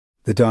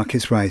The Dark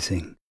is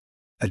Rising,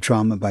 a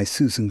drama by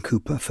Susan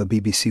Cooper for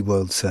BBC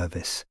World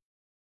Service.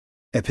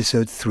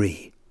 Episode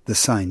 3, The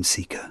Sign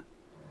Seeker.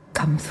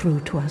 Come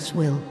through to us,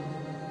 Will.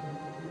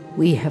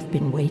 We have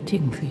been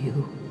waiting for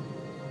you.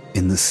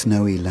 In the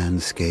snowy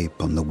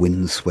landscape on the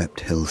wind-swept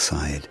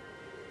hillside,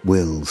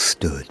 Will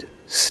stood,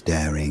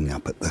 staring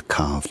up at the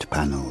carved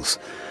panels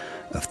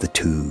of the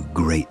two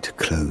great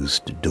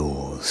closed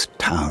doors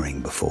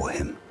towering before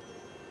him.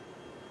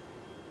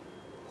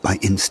 By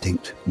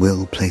instinct,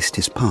 Will placed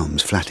his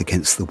palms flat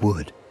against the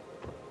wood,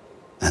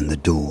 and the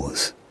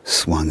doors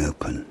swung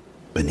open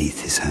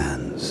beneath his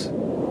hands.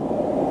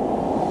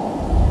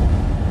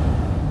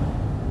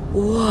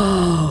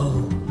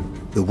 Whoa!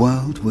 The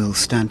world Will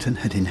Stanton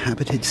had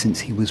inhabited since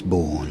he was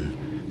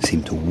born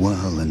seemed to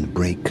whirl and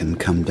break and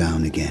come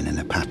down again in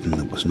a pattern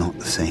that was not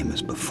the same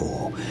as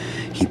before.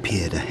 He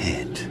peered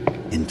ahead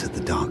into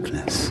the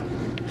darkness,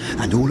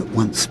 and all at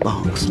once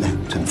sparks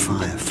leapt and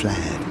fire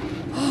flared.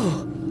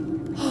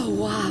 Oh,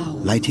 wow.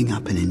 Lighting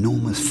up an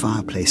enormous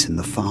fireplace in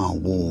the far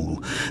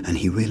wall, and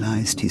he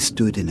realized he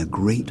stood in a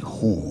great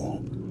hall.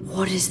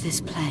 What is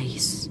this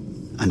place?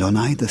 And on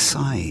either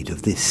side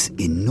of this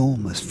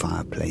enormous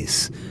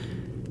fireplace,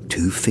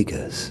 two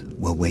figures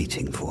were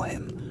waiting for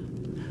him.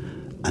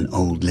 An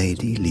old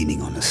lady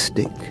leaning on a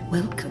stick.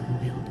 Welcome,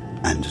 Will.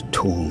 And a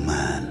tall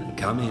man.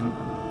 Come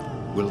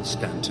in, Will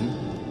Stanton.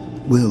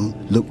 Will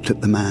looked at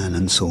the man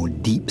and saw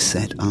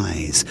deep-set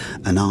eyes,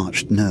 an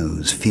arched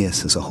nose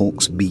fierce as a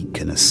hawk's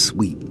beak, and a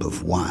sweep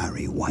of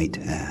wiry white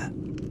hair.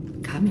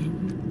 Come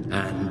in.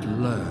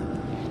 And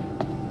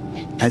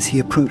learn. As he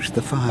approached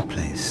the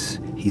fireplace,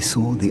 he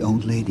saw the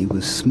old lady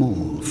was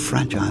small,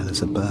 fragile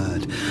as a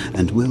bird,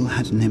 and Will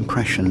had an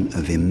impression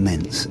of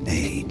immense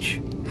age.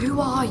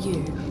 Who are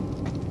you?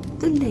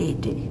 The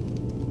lady.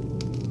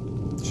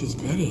 She's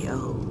very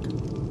old.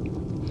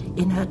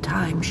 In her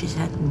time, she's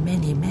had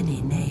many,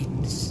 many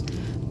names.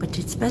 But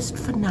it's best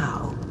for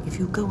now if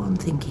you go on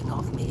thinking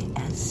of me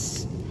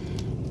as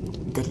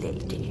the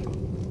lady.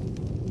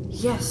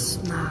 Yes,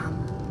 ma'am.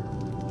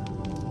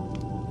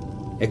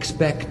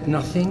 Expect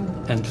nothing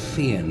and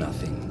fear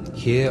nothing,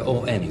 here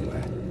or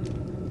anywhere.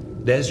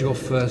 There's your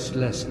first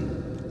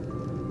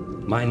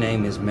lesson. My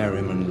name is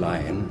Merriman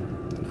Lyon,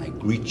 and I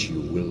greet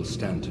you, Will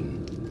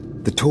Stanton.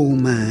 The tall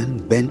man,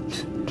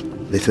 bent,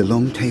 lit a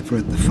long taper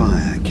at the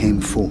fire,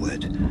 came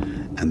forward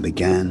and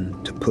began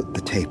to put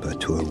the taper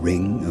to a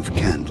ring of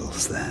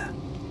candles there.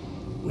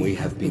 We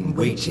have been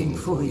waiting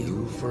for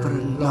you for a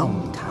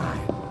long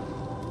time.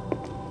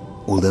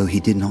 Although he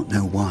did not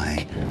know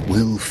why,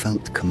 Will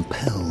felt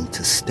compelled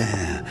to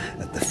stare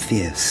at the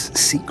fierce,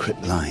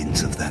 secret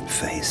lines of that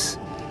face.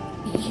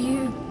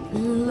 You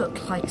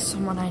look like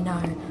someone I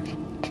know.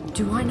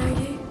 Do I know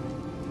you?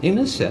 In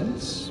a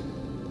sense,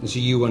 as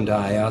you and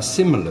I are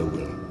similar,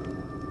 Will.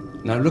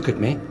 Now look at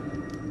me.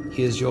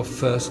 Here's your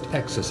first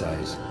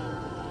exercise.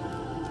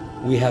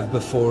 We have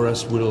before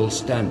us Will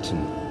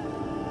Stanton.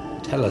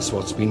 Tell us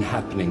what's been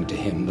happening to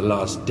him the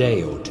last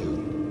day or two.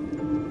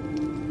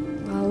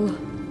 Well,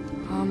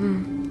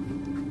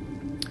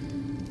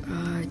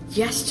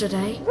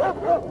 yesterday,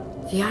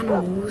 the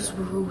animals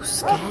were all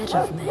scared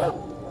of me.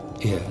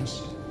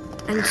 Yes?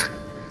 And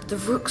the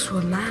rooks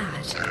were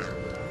mad.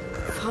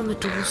 Farmer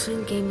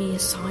Dawson gave me a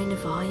sign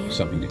of iron.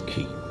 Something to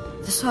keep.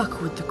 The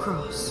circle with the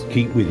cross.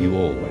 Keep with you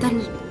always. Then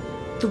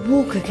the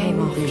walker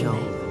came after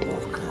me.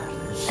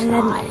 And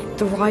then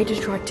the rider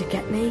tried to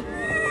get me.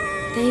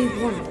 They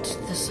want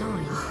the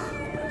sign.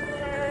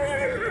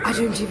 I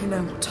don't even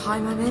know what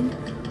time I'm in,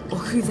 or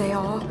who they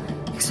are,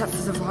 except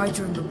for the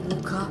rider and the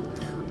walker.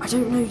 I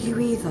don't know you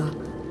either.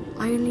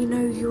 I only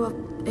know you are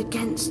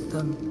against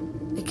them.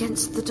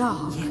 Against the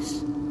dark.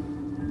 Yes.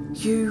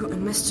 You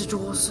and Mr.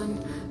 Dawson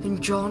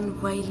and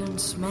John Wayland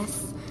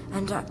Smith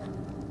and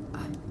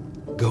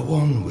Go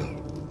on, Will.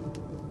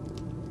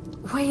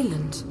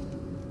 Wayland.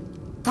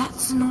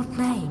 That's an odd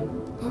name.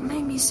 What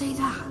made me say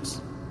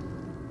that?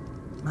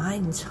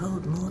 Minds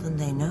hold more than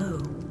they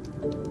know.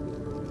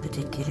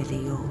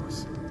 Particularly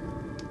yours.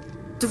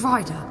 The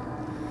rider.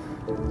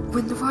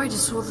 When the rider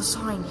saw the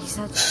sign, he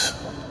said...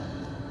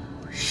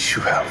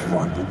 You have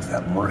one of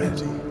them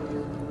already.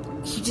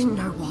 He didn't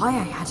know why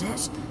I had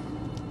it,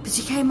 but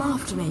he came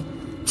after me,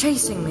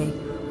 chasing me.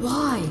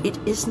 Why? It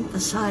isn't the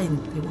sign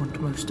they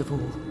want most of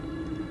all.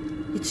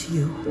 It's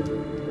you.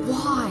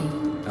 Why?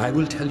 I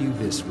will tell you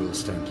this, Will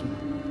Stanton,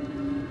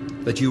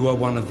 that you are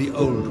one of the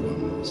old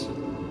ones,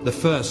 the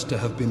first to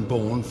have been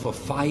born for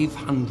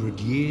 500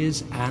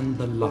 years and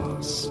the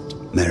last.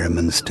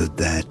 Merriman stood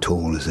there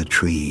tall as a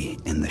tree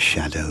in the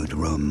shadowed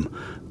room,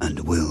 and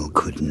Will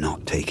could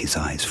not take his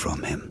eyes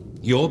from him.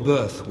 Your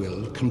birth,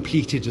 Will,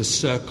 completed a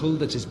circle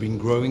that has been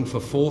growing for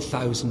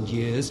 4,000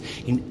 years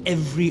in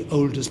every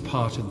oldest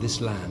part of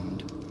this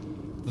land.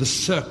 The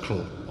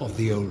circle of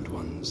the old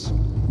ones.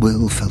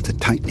 Will felt a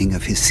tightening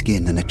of his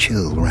skin and a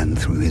chill ran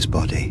through his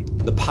body.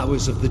 The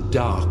powers of the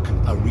dark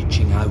are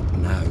reaching out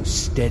now,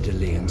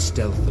 steadily and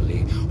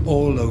stealthily,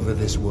 all over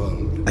this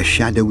world. A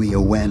shadowy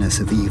awareness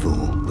of evil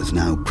was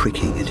now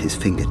pricking at his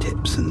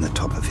fingertips and the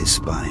top of his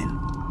spine.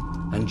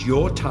 And And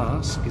your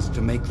task is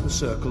to make the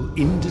circle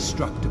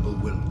indestructible,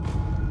 Will.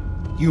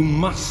 You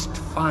must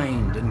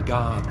find and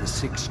guard the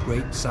 6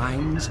 great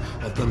signs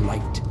of the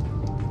light,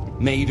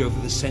 made over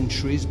the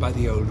centuries by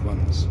the Old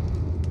Ones.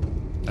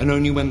 And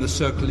only when the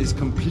circle is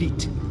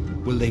complete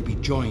will they be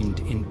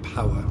joined in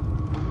power.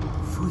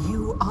 For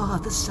you are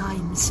the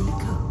sign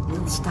seeker,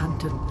 Will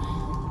Stanton.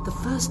 The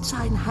first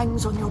sign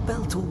hangs on your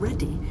belt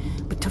already,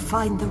 but to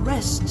find the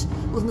rest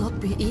will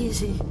not be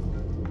easy.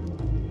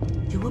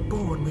 You were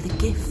born with a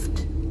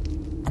gift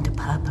and a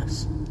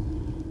purpose.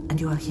 And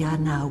you are here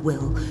now,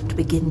 Will, to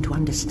begin to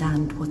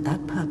understand what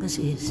that purpose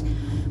is.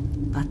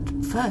 But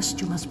first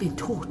you must be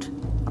taught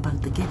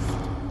about the gift.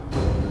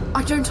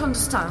 I don't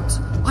understand.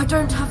 I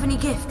don't have any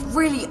gift.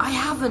 Really, I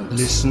haven't.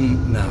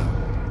 Listen now.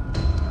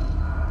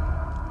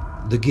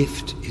 The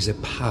gift is a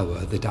power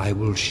that I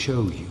will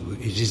show you.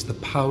 It is the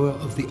power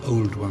of the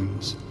Old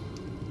Ones,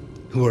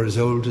 who are as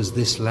old as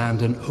this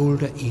land and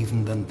older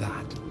even than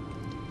that.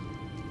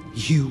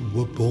 You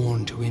were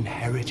born to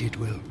inherit it,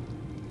 Will,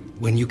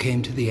 when you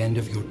came to the end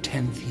of your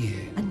 10th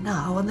year. And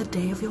now, on the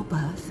day of your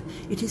birth,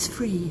 it is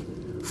free,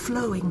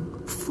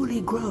 flowing, fully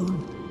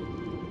grown.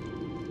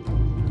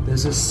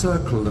 There's a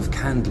circle of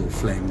candle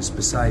flames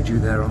beside you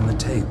there on the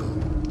table.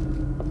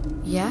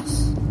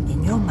 Yes?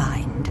 In your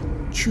mind,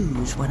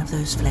 choose one of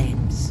those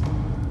flames.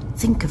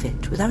 Think of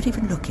it without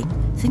even looking.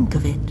 Think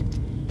of it.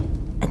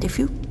 And if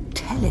you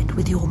tell it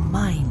with your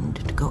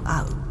mind to go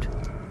out,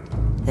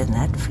 then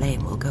that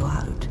flame will go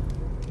out.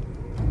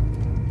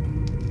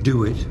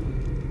 Do it.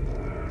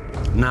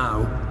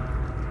 Now.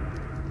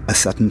 A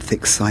sudden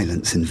thick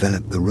silence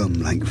enveloped the room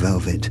like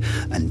velvet,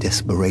 and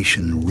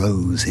desperation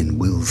rose in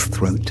Will's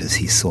throat as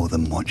he saw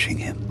them watching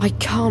him. I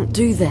can't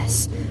do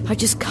this. I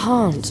just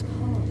can't.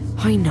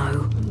 I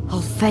know.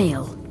 I'll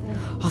fail.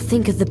 I'll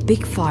think of the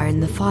big fire in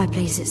the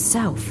fireplace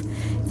itself.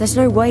 There's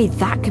no way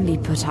that can be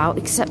put out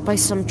except by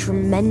some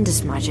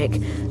tremendous magic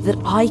that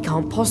I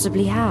can't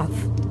possibly have.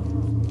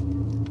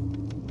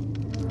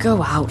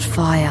 Go out,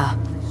 fire.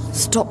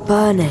 Stop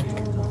burning.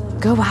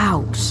 Go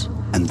out.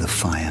 And the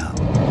fire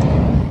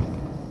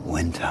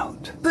went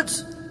out. But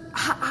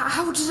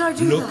how did I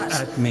do Look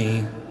that? at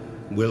me,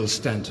 Will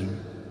Stanton.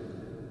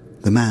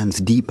 The man's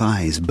deep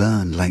eyes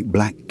burned like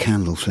black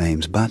candle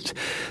flames, but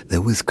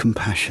there was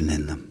compassion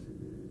in them.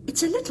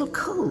 It's a little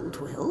cold,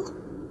 Will.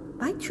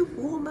 Might you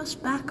warm us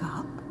back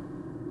up?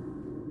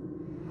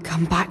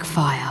 Come back,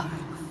 fire.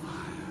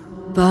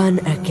 Burn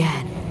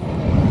again.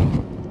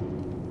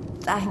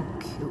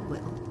 Thank you,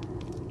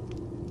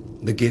 Will.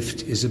 The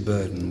gift is a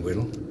burden,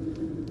 Will.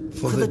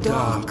 For the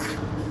dark.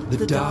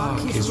 The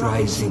dark is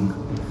rising.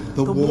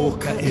 The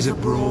walker is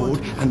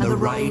abroad, and the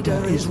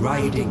rider is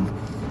riding.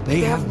 They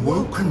have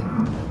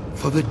woken.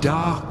 For the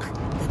dark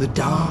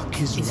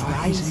is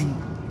rising.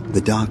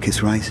 The dark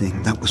is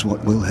rising. That was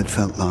what Will had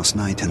felt last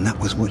night, and that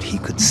was what he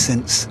could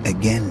sense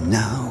again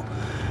now.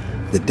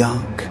 The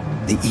dark,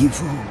 the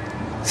evil,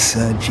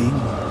 surging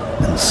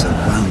and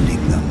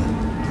surrounding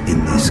them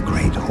in this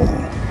great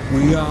hall.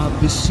 We are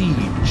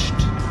besieged,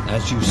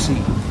 as you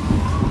see.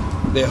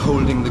 They're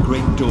holding the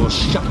great door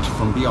shut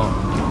from beyond.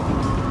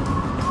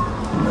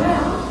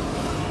 Will?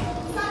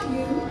 Is that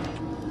you?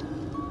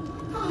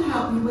 Can't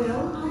help me,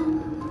 Will. I'm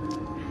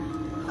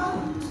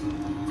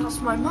hurt. That's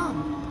my mum.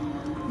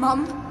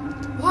 Mum,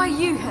 why are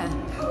you here?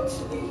 Come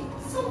to me.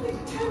 Something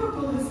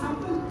terrible has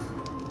happened.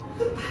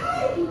 The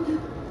pain.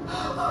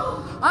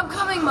 Oh. I'm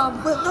coming,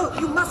 Mum. Well, no,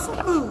 you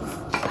mustn't move.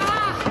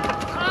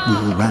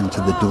 Will ran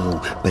to the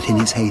door, but in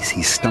his haste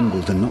he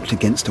stumbled and knocked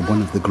against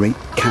one of the great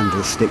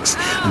candlesticks,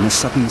 and a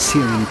sudden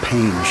searing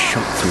pain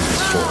shot through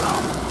his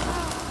forearm.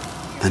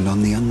 And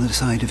on the other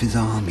side of his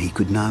arm he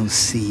could now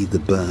see the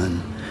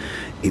burn.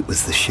 It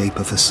was the shape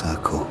of a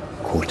circle,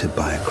 quartered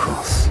by a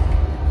cross.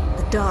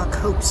 The dark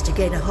hopes to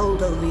gain a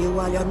hold over you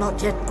while you're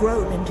not yet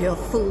grown into your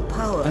full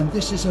power. And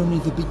this is only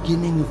the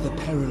beginning of the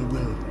peril,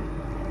 Will.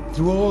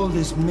 Through all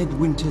this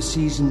midwinter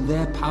season,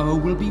 their power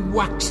will be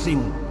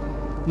waxing,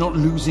 not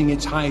losing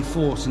its high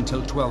force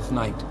until 12th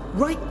night.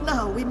 Right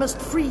now, we must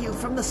free you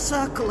from the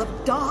circle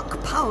of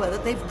dark power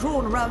that they've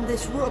drawn around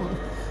this room.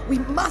 We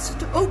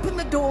must open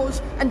the doors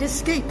and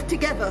escape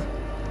together.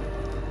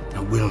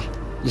 Now, Will,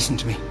 listen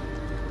to me.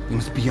 You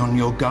must be on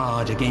your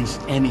guard against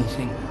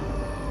anything.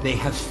 They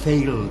have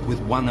failed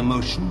with one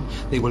emotion.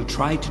 They will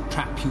try to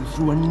trap you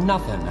through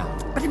another now.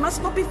 But it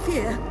must not be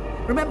fear.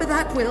 Remember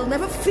that, Will.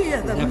 Never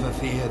fear them. Never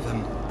fear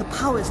them. The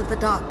powers of the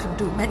dark can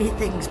do many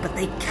things, but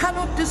they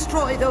cannot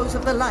destroy those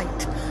of the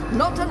light.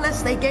 Not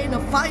unless they gain a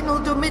final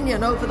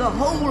dominion over the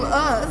whole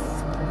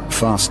earth.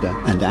 Faster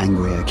and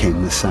angrier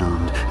came the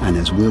sound, and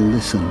as Will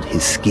listened,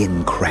 his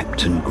skin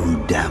crept and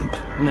grew damp.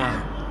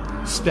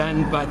 Now,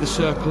 stand by the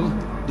circle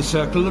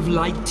of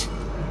light.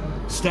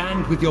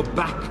 Stand with your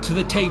back to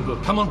the table.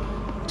 Come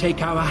on,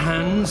 take our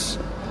hands.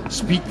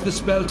 Speak the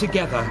spell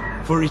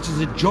together, for it is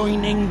a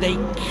joining they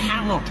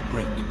cannot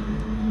break.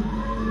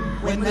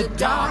 When the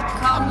dark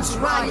comes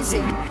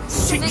rising,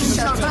 six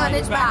shall turn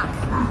it back.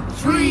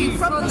 Free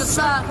from the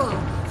circle,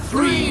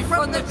 free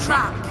from the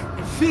trap.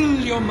 Fill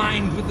your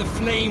mind with the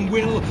flame,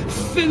 Will.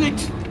 Fill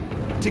it.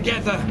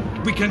 Together,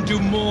 we can do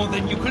more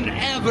than you can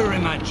ever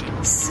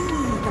imagine. See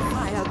the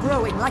fire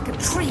growing like a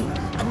tree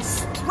and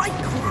strike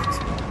with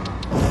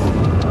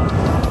it.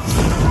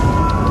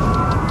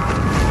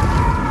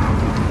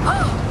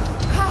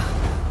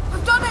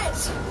 I've done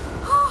it!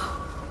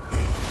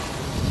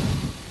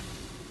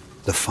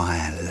 The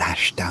fire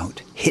lashed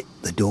out, hit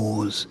the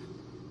doors,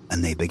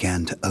 and they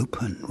began to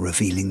open,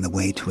 revealing the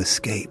way to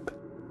escape.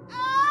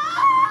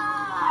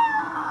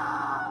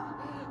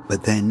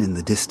 But then, in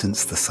the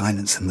distance, the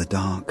silence and the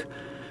dark,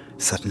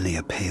 suddenly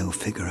a pale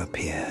figure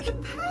appeared.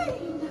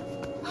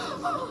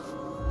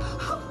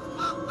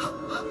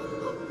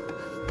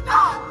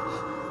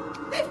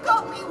 They've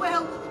got me,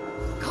 Will.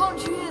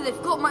 Can't you hear?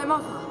 They've got my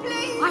mother.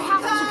 Please, I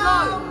have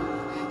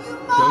to You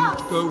must.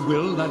 Don't go,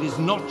 Will. That is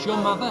not your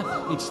mother.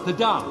 It's the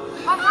dark. go.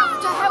 I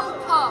have to help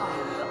her.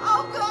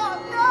 Oh, God,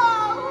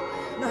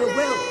 no. No,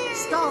 Will,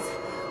 stop.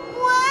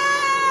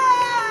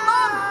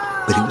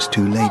 But it was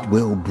too late.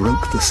 Will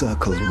broke the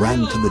circle, ran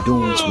to the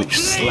doors, which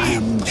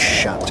slammed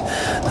shut,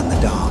 and the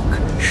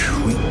dark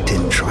shrieked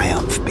in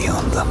triumph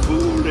beyond them.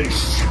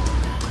 Foolish.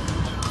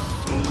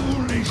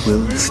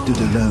 Will stood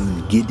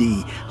alone,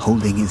 giddy,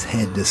 holding his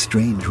head, a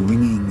strange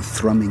ringing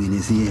thrumming in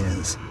his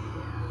ears.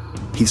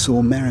 He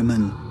saw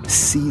Merriman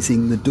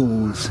seizing the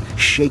doors,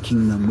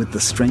 shaking them with the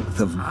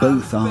strength of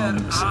both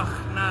arms.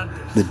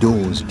 The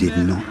doors did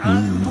not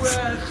move,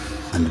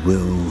 and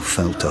Will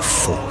felt a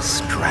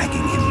force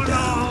dragging him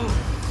down.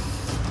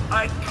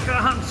 I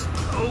can't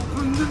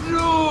open the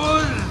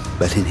doors.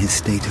 But in his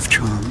state of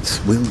trance,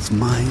 Will's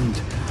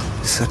mind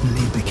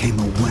suddenly became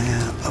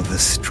aware of a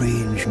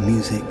strange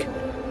music,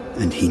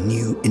 and he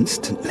knew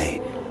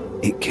instantly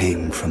it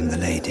came from the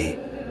lady.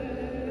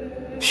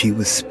 She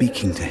was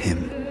speaking to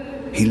him.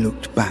 He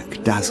looked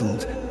back,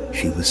 dazzled.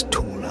 She was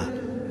taller,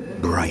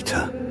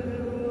 brighter.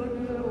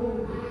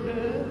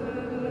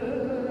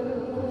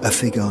 A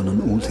figure on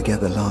an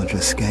altogether larger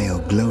scale,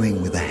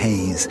 glowing with a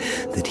haze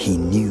that he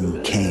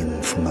knew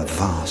came from a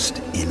vast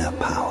inner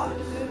power.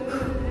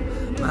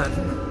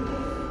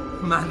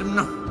 Madam,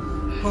 no.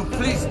 Oh,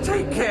 please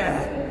take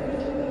care.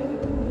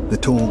 The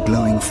tall,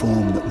 glowing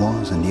form that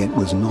was and yet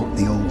was not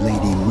the old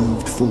lady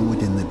moved forward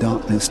in the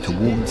darkness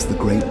towards the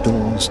great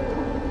doors.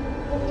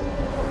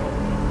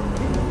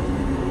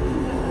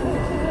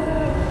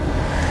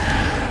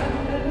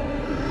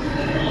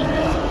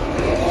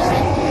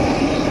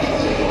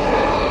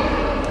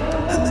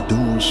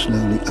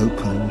 Slowly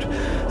opened,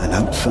 and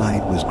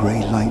outside was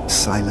grey light,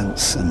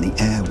 silence, and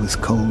the air was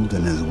cold,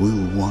 and as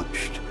Will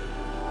watched,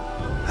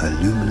 her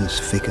luminous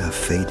figure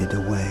faded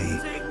away,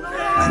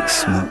 like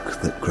smoke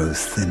that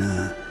grows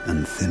thinner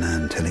and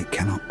thinner until it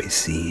cannot be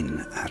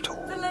seen at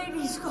all. The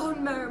lady's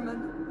gone,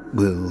 Merriman.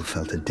 Will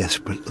felt a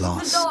desperate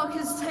loss. The dark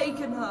has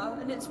taken her,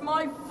 and it's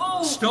my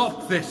fault.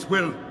 Stop this,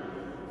 Will.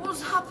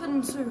 What's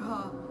happened to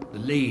her? The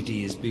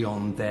lady is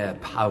beyond their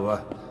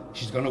power.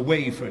 She's gone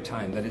away for a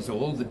time, that is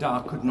all. The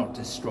dark could not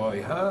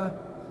destroy her,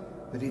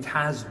 but it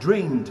has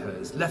drained her,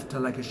 has left her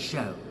like a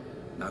shell.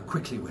 Now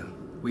quickly, Will,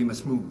 we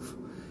must move.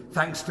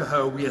 Thanks to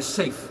her, we are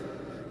safe.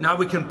 Now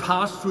we can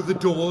pass through the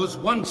doors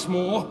once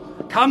more.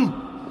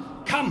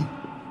 Come! Come!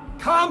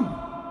 Come!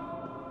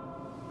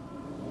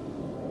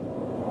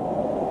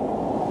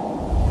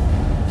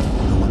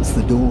 And once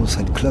the doors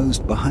had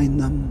closed behind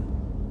them,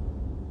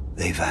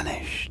 they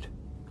vanished.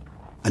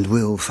 And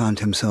Will found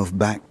himself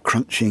back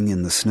crunching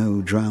in the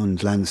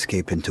snow-drowned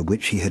landscape into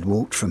which he had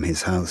walked from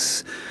his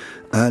house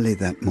early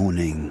that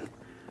morning,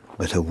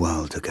 but a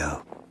world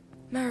ago.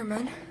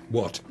 Merriman,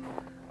 What?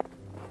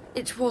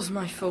 it was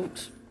my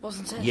fault,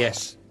 wasn't it?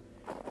 Yes.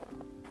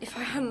 If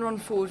I hadn't run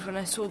forward when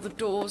I saw the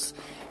doors,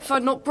 if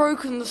I'd not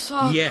broken the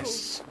circle...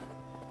 Yes.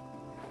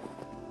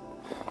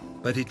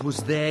 But it was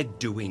their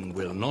doing,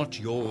 Will, not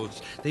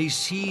yours. They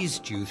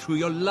seized you through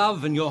your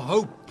love and your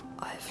hope.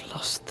 I've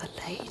lost the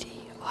lady.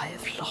 I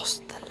have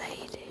lost the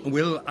lady.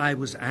 Will, I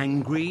was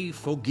angry.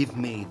 Forgive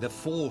me. The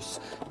force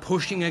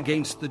pushing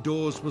against the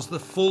doors was the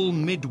full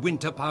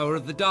midwinter power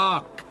of the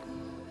dark.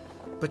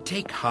 But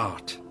take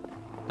heart.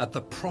 At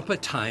the proper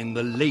time,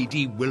 the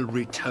lady will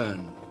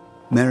return.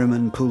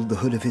 Merriman pulled the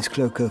hood of his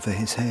cloak over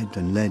his head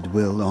and led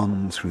Will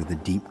on through the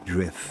deep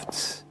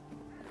drifts.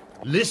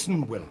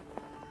 Listen, Will.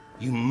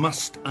 You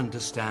must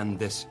understand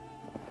this.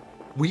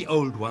 We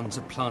old ones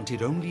are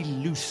planted only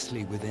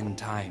loosely within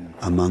time.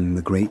 Among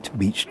the great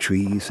beech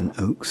trees and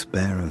oaks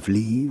bare of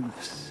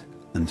leaves,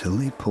 until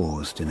they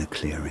paused in a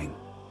clearing.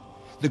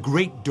 The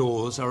great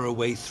doors are a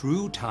way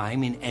through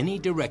time in any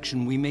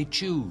direction we may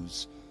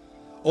choose.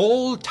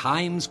 All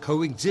times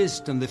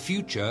coexist, and the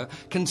future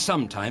can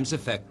sometimes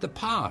affect the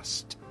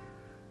past.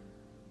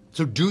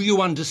 So do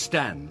you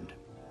understand?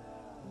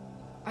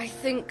 I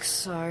think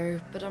so,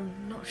 but I'm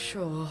not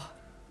sure.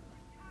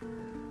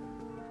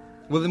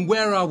 Well, then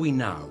where are we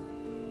now?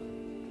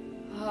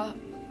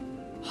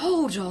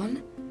 Hold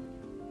on.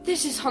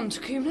 This is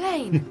Huntercombe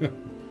Lane.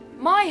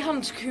 My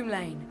Huntercombe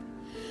Lane.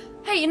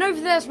 Hey, and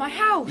over there's my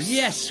house.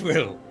 Yes,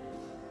 Will.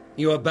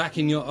 You are back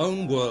in your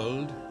own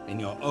world, in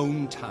your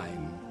own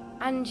time.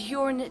 And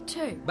you're in it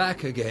too.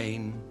 Back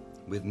again,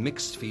 with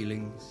mixed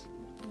feelings.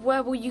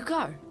 where will you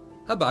go?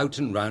 About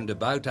and round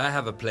about, I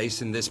have a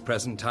place in this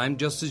present time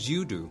just as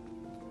you do.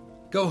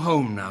 Go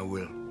home now,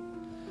 Will.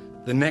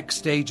 The next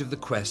stage of the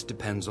quest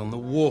depends on the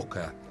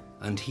Walker,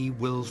 and he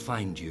will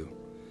find you.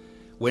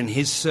 When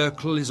his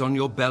circle is on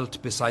your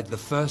belt beside the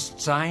first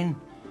sign,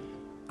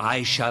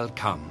 I shall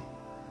come.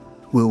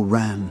 Will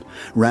ran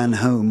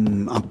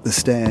home, up the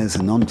stairs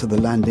and onto the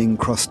landing,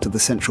 crossed to the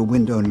central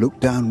window and looked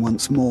down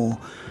once more.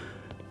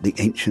 The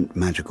ancient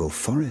magical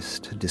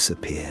forest had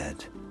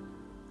disappeared.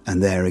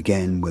 And there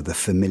again were the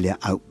familiar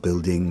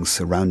outbuildings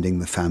surrounding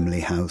the family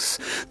house,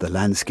 the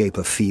landscape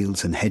of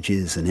fields and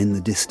hedges, and in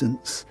the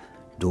distance,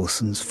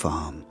 Dawson's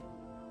farm.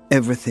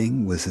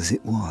 Everything was as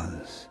it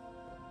was.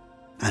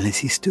 And as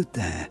he stood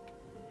there,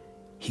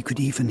 he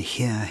could even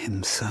hear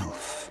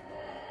himself.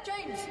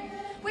 James!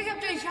 Wake up,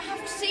 James! You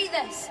have to see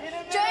this!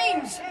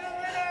 James!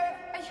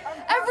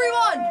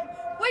 Everyone!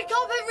 Wake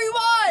up,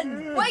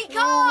 everyone! Wake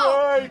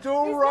up!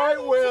 All right,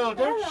 Will,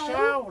 don't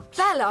shout.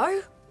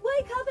 Bello?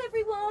 Wake up,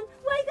 everyone!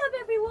 Wake up,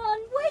 everyone!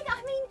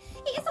 I mean,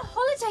 it is a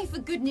holiday, for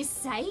goodness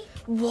sake.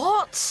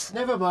 What?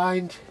 Never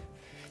mind.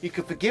 You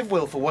can forgive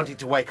Will for wanting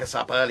to wake us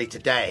up early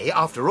today.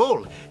 After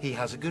all, he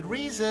has a good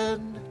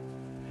reason.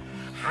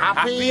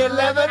 Happy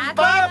 11th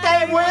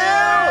birthday, Will!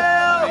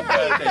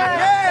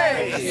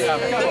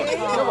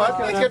 Come on,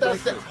 let's get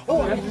downstairs.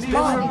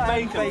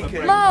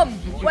 Mum!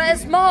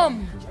 Where's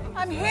Mum?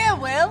 I'm here,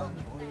 Will.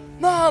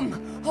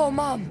 Mum! Oh,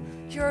 Mum,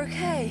 you're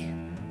okay?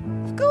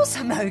 Of course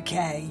I'm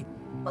okay.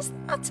 What's the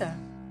matter?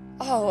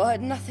 Oh,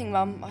 nothing,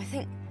 Mum. I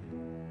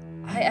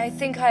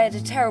think I had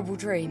a terrible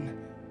dream.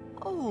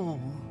 Oh.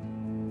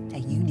 Hey,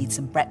 you need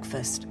some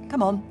breakfast.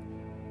 Come on.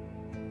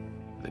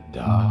 The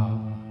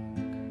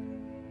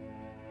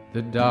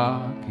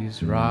dark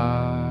is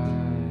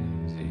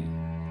rising.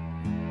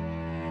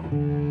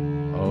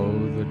 Oh,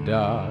 the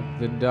dark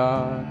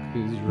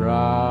is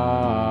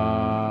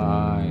rising.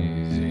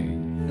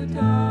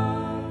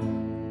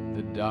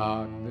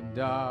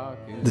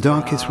 The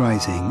Dark is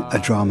Rising, a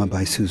drama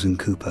by Susan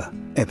Cooper.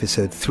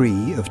 Episode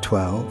 3 of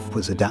 12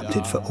 was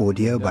adapted for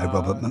audio by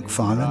Robert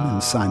McFarlane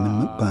and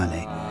Simon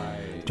McBurney.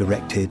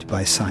 Directed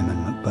by Simon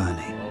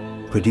McBurney.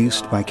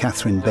 Produced by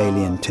Catherine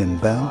Bailey and Tim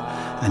Bell,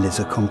 and is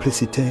a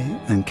Complicité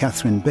and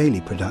Catherine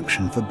Bailey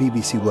production for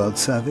BBC World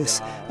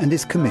Service, and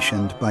is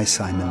commissioned by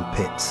Simon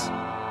Pitts.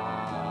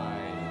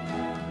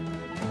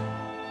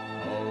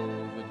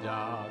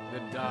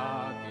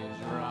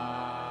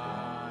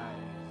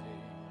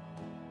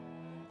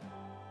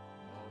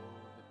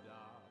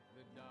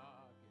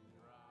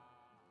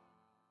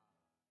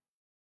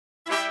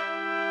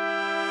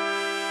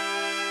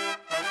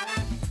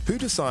 Who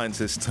do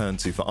scientists turn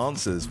to for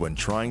answers when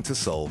trying to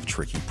solve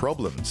tricky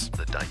problems?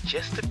 The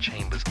digestive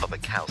chambers of a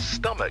cow's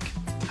stomach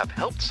have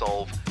helped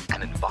solve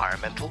an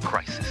environmental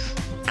crisis.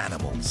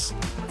 Animals.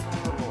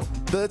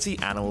 30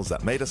 Animals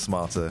That Made Us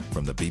Smarter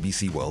from the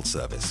BBC World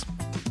Service.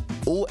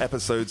 All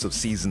episodes of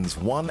seasons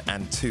 1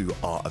 and 2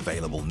 are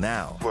available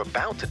now. We're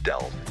about to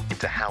delve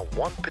into how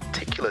one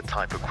particular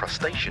type of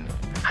crustacean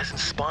has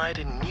inspired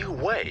a new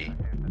way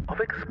of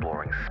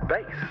exploring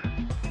space.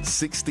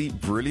 60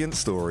 brilliant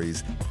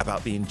stories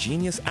about the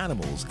ingenious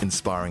animals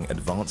inspiring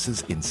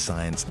advances in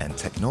science and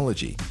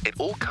technology. It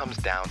all comes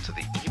down to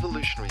the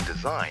evolutionary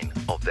design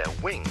of their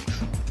wings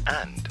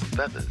and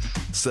feathers.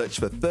 Search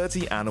for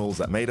 30 Animals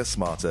That Made Us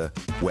Smarter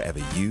wherever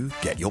you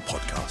get your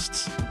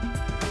podcasts.